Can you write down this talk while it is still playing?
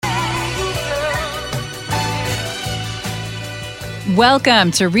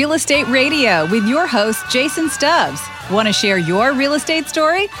Welcome to Real Estate Radio with your host, Jason Stubbs. Want to share your real estate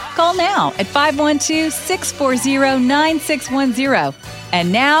story? Call now at 512-640-9610. And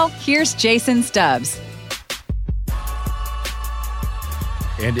now, here's Jason Stubbs.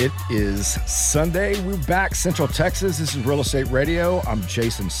 And it is Sunday. We're back, Central Texas. This is Real Estate Radio. I'm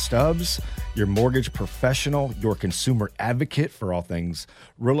Jason Stubbs, your mortgage professional, your consumer advocate for all things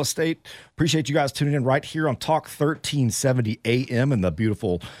real estate. Appreciate you guys tuning in right here on Talk 1370 AM in the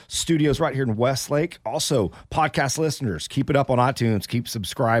beautiful studios right here in Westlake. Also, podcast listeners, keep it up on iTunes. Keep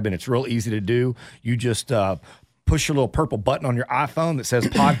subscribing. It's real easy to do. You just push your little purple button on your iPhone that says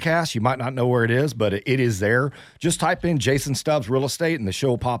podcast. You might not know where it is, but it is there. Just type in Jason Stubbs Real Estate and the show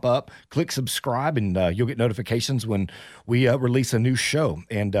will pop up. Click subscribe and you'll get notifications when we release a new show.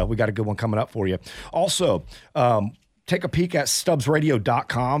 And we got a good one coming up for you. Also, take a peek at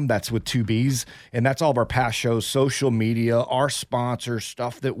stubbsradio.com. That's with two B's. And that's all of our past shows, social media, our sponsors,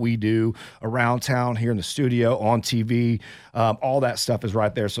 stuff that we do around town, here in the studio, on TV. All that stuff is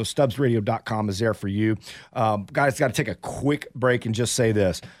right there. So stubbsradio.com is there for you. Guys, got to take a quick break and just say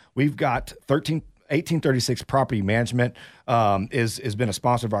this. We've got 1836 Property Management has been a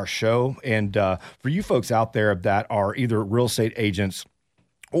sponsor of our show. And for you folks out there that are either real estate agents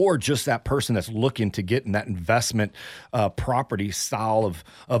or just that person that's looking to get in that investment property style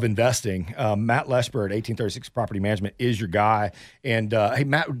of investing, Matt Leschber at 1836 Property Management is your guy. And hey,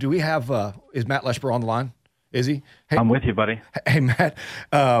 Matt, do we have is Matt Leschber on the line? Is he? Hey, I'm with you, buddy. Hey, Matt.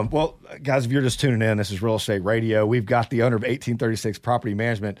 Well, guys, if you're just tuning in, this is Real Estate Radio. We've got the owner of 1836 Property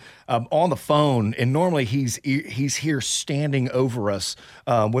Management on the phone, and normally he's here standing over us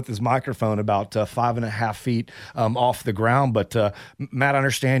with his microphone about 5.5 feet off the ground. But Matt, I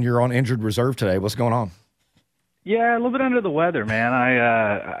understand you're on injured reserve today. What's going on? Yeah, a little bit under the weather, man.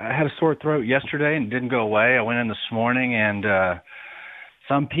 I had a sore throat yesterday and it didn't go away. I went in this morning and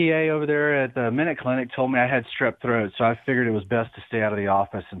some PA over there at the Minute Clinic told me I had strep throat, so I figured it was best to stay out of the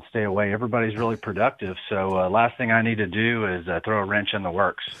office and stay away. Everybody's really productive, so last thing I need to do is throw a wrench in the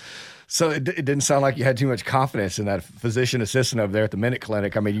works. So it didn't sound like you had too much confidence in that physician assistant over there at the Minute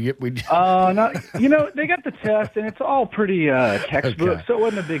Clinic. I mean, they got the test, and it's all pretty textbook, okay. So it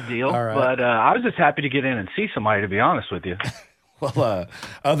wasn't a big deal. Right. But I was just happy to get in and see somebody, to be honest with you. Well,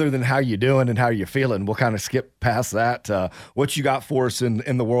 other than how you doing and how you feeling, we'll kind of skip past that. What you got for us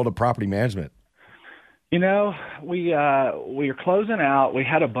in the world of property management? You know, we are closing out. We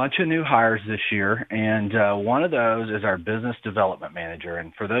had a bunch of new hires this year, and one of those is our business development manager.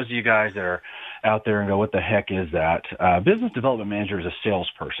 And for those of you guys that are out there and go, what the heck is that? Business development manager is a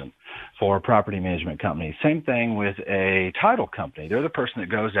salesperson for a property management company. Same thing with a title company. They're the person that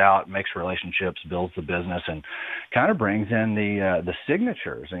goes out, makes relationships, builds the business, and kind of brings in the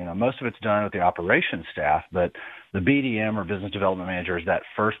signatures. You know, most of it's done with the operations staff, but the BDM or business development manager is that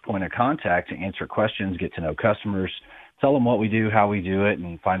first point of contact to answer questions, get to know customers, tell them what we do, how we do it,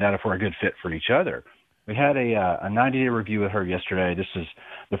 and find out if we're a good fit for each other. We had a 90-day review with her yesterday. This is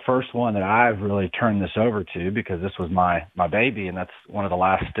the first one that I've really turned this over to because this was my baby, and that's one of the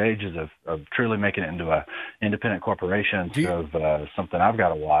last stages of truly making it into a independent corporation of something I've got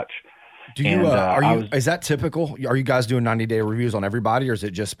to watch. Do you? Is that typical? Are you guys doing 90-day reviews on everybody, or is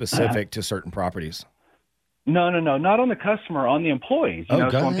it just specific to certain properties? No, not on the customer, on the employees. So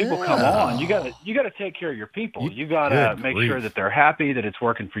when people come on, you got to take care of your people. You got to make sure that they're happy, that it's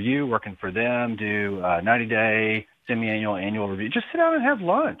working for you, working for them. Do 90-day, semi-annual, annual review. Just sit down and have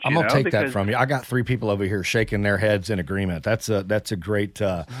lunch. I'm gonna take that from you. I got 3 people over here shaking their heads in agreement. That's a great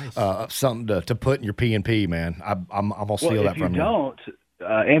something to put in your P&P, man. I'm gonna steal that from you. If you don't,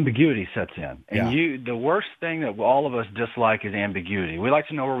 ambiguity sets in, and the worst thing that all of us dislike is ambiguity. We like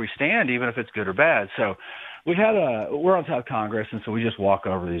to know where we stand, even if it's good or bad. So we're on South Congress, and so we just walk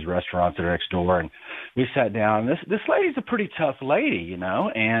over to these restaurants that are next door, and we sat down. This lady's a pretty tough lady, and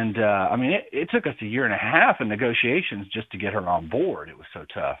I mean, it took us 1.5 years in negotiations just to get her on board. It was so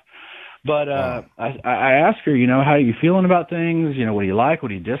tough. But I asked her, how are you feeling about things? What do you like? What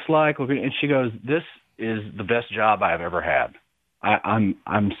do you dislike? And she goes, "This is the best job I have ever had.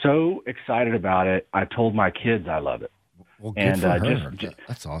 I'm so excited about it. I told my kids I love it." Well, good for her.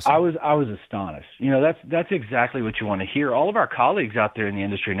 That's awesome. I was astonished. That's exactly what you want to hear. All of our colleagues out there in the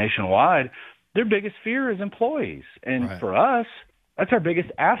industry nationwide, their biggest fear is employees, and for us, that's our biggest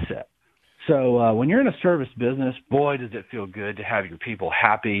asset. So when you're in a service business, boy, does it feel good to have your people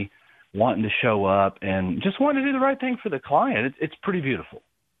happy, wanting to show up, and just wanting to do the right thing for the client. It's pretty beautiful.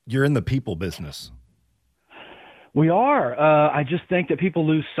 You're in the people business. We are. I just think that people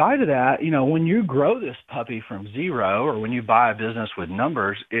lose sight of that. When you grow this puppy from zero, or when you buy a business with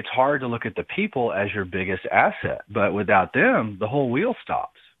numbers, it's hard to look at the people as your biggest asset. But without them, the whole wheel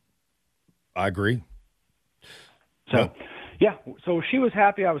stops. I agree. So, yeah, so she was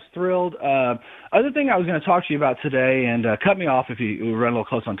happy. I was thrilled. Other thing I was going to talk to you about today, and cut me off if we run a little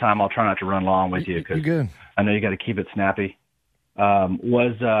close on time. I'll try not to run long with you because I know you got to keep it snappy.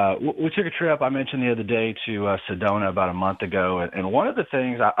 We took a trip, I mentioned the other day, to Sedona about a month ago. And one of the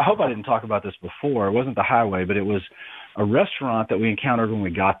things, I hope I didn't talk about this before, it wasn't the highway, but it was a restaurant that we encountered when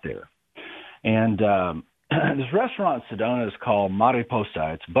we got there. And this restaurant in Sedona is called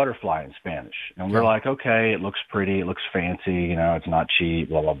Mariposa. It's butterfly in Spanish. And we're like, okay, it looks pretty, it looks fancy, it's not cheap,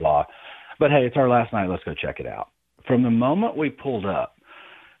 blah, blah, blah. But hey, it's our last night, let's go check it out. From the moment we pulled up,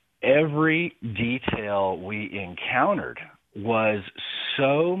 every detail we encountered was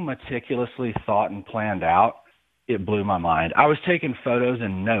so meticulously thought and planned out, it blew my mind. I was taking photos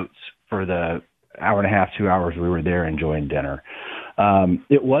and notes for the hour and a half, 2 hours we were there enjoying dinner.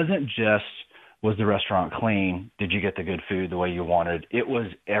 It wasn't just, was the restaurant clean? Did you get the good food the way you wanted? It was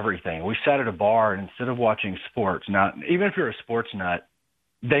everything. We sat at a bar, and instead of watching sports, now, even if you're a sports nut,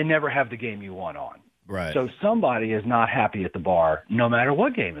 they never have the game you want on. Right. So somebody is not happy at the bar, no matter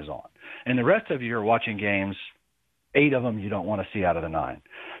what game is on. And the rest of you are watching games, 8 of them you don't want to see out of the 9.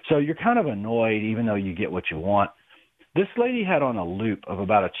 So you're kind of annoyed even though you get what you want. This lady had on a loop of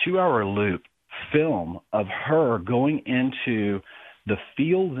about a 2-hour loop film of her going into the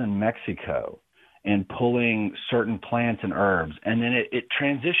fields in Mexico and pulling certain plants and herbs. And then it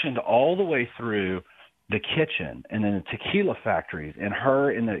transitioned all the way through the kitchen and then the tequila factories and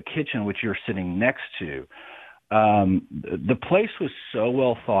her in the kitchen, which you're sitting next to. The place was so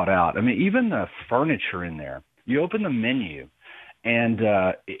well thought out. I mean, even the furniture in there, you open the menu and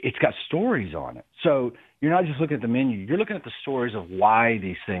it's got stories on it. So you're not just looking at the menu, you're looking at the stories of why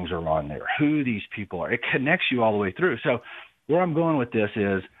these things are on there, who these people are. It connects you all the way through. So where I'm going with this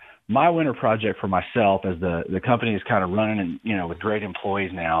is my winter project for myself, as the company is kind of running and, with great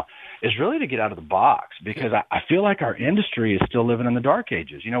employees now, is really to get out of the box, because I feel like our industry is still living in the dark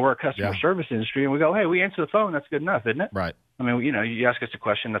ages. We're a customer service industry, and we go, hey, we answer the phone. That's good enough, isn't it? Right. I mean, you ask us a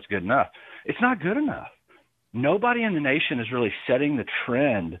question, that's good enough. It's not good enough. Nobody in the nation is really setting the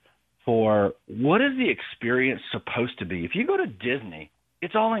trend for what is the experience supposed to be. If you go to Disney,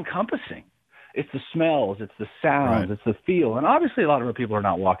 it's all encompassing. It's the smells, it's the sounds, It's the feel. And obviously a lot of our people are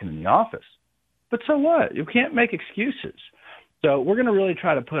not walking in the office. But so what? You can't make excuses. So we're going to really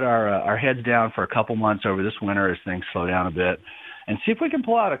try to put our heads down for a couple months over this winter as things slow down a bit and see if we can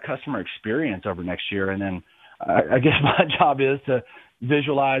pull out a customer experience over next year. And then I guess my job is to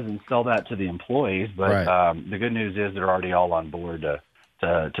visualize and sell that to the employees. But the good news is they're already all on board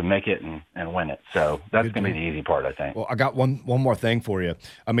to make it and win it. So that's going to be the easy part, I think. Well, I got one more thing for you.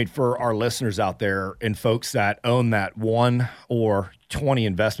 I mean, for our listeners out there and folks that own that 1 or 20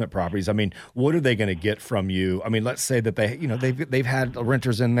 investment properties, I mean, what are they going to get from you? I mean, let's say that they've had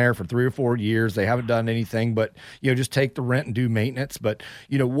renters in there for 3 or 4 years. They haven't done anything but, just take the rent and do maintenance. But,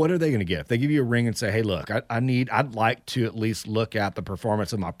 what are they going to get? If they give you a ring and say, hey, look, I'd like to at least look at the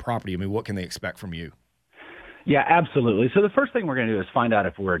performance of my property. I mean, what can they expect from you? Yeah, absolutely. So the first thing we're going to do is find out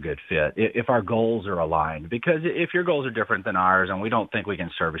if we're a good fit, if our goals are aligned. Because if your goals are different than ours and we don't think we can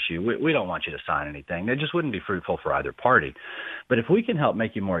service you, we don't want you to sign anything. It just wouldn't be fruitful for either party. But if we can help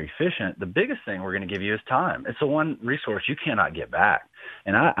make you more efficient, the biggest thing we're going to give you is time. It's the one resource you cannot get back.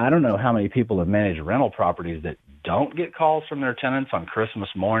 And I don't know how many people have managed rental properties that don't get calls from their tenants on Christmas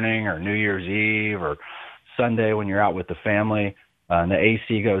morning or New Year's Eve or Sunday when you're out with the family. And the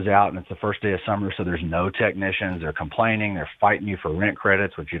AC goes out, and it's the first day of summer, so there's no technicians. They're complaining. They're fighting you for rent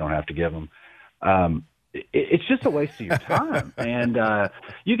credits, which you don't have to give them. It's just a waste of your time. And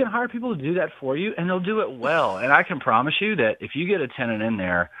you can hire people to do that for you, and they'll do it well. And I can promise you that if you get a tenant in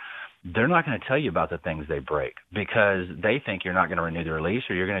there, they're not going to tell you about the things they break because they think you're not going to renew their lease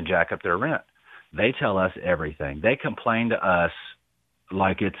or you're going to jack up their rent. They tell us everything. They complain to us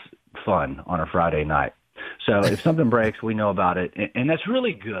like it's fun on a Friday night. So if something breaks, we know about it, and that's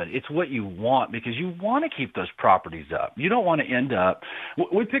really good. It's what you want because you want to keep those properties up. You don't want to end up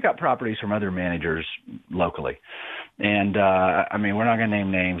 – we pick up properties from other managers locally, and, I mean, we're not going to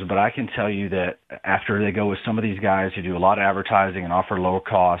name names, but I can tell you that after they go with some of these guys who do a lot of advertising and offer lower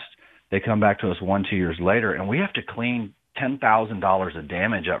cost, they come back to us 1-2 years later, and we have to clean $10,000 of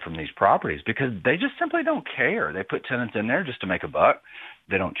damage up from these properties because they just simply don't care. They put tenants in there just to make a buck.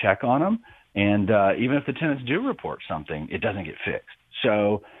 They don't check on them. And even if the tenants do report something, it doesn't get fixed.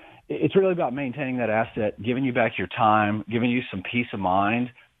 So it's really about maintaining that asset, giving you back your time, giving you some peace of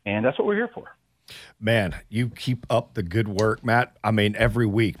mind, and that's what we're here for. Man, you keep up the good work, Matt. I mean, every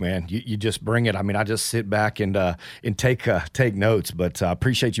week, man, you just bring it. I mean, I just sit back and take notes, but I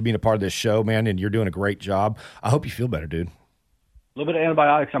appreciate you being a part of this show, man, and you're doing a great job. I hope you feel better, dude. A little bit of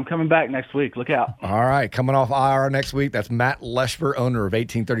antibiotics. I'm coming back next week. Look out. All right. Coming off IR next week. That's Matt Leschber, owner of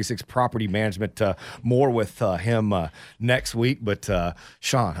 1836 Property Management. More with him next week. But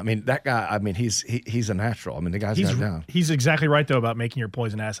Sean, I mean, that guy, I mean, he's a natural. I mean, the guy's got it down. He's exactly right, though, about making your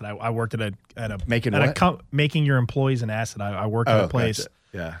employees an asset. I worked at a making your employees an asset. I worked at a place. Gotcha.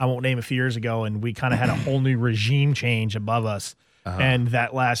 Yeah. I won't name a few years ago, and we kind of had a whole new regime change above us. And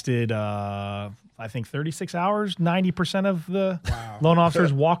that lasted, I think, 36 hours. 90% of the loan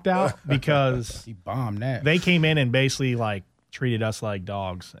officers walked out because he bombed that. They came in and basically treated us like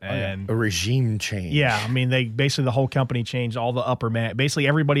dogs. And a regime change. Yeah, I mean, the whole company changed. All the upper man, basically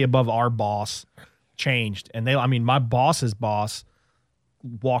everybody above our boss changed. And my boss's boss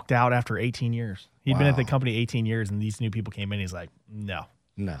walked out after 18 years. He'd been at the company 18 years, and these new people came in. He's like, no,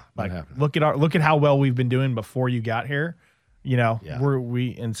 look at how well we've been doing before you got here.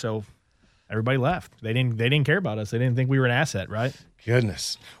 And so everybody left. They didn't care about us. They didn't think we were an asset, right?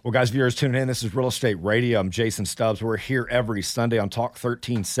 Goodness. Well, guys, viewers tuning in, this is Real Estate Radio. I'm Jason Stubbs. We're here every Sunday on Talk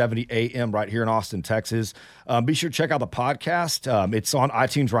 1370 AM right here in Austin, Texas. Be sure to check out the podcast. It's on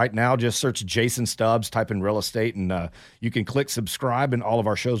iTunes right now. Just search Jason Stubbs, type in real estate, and you can click subscribe, and all of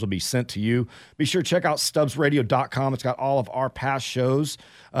our shows will be sent to you. Be sure to check out stubbsradio.com. It's got all of our past shows.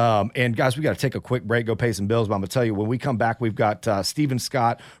 And guys, we got to take a quick break, go pay some bills. But I'm going to tell you, when we come back, we've got Stephen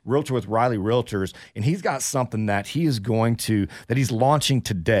Scott, realtor with Riley Realtors, and he's got something that he's launching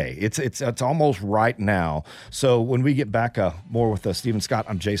today. It's almost right now. So when we get back, more with Stephen Scott,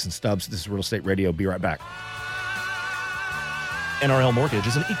 I'm Jason Stubbs. This is Real Estate Radio. Be right back. NRL Mortgage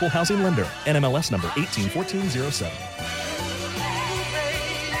is an equal housing lender. NMLS number 181407.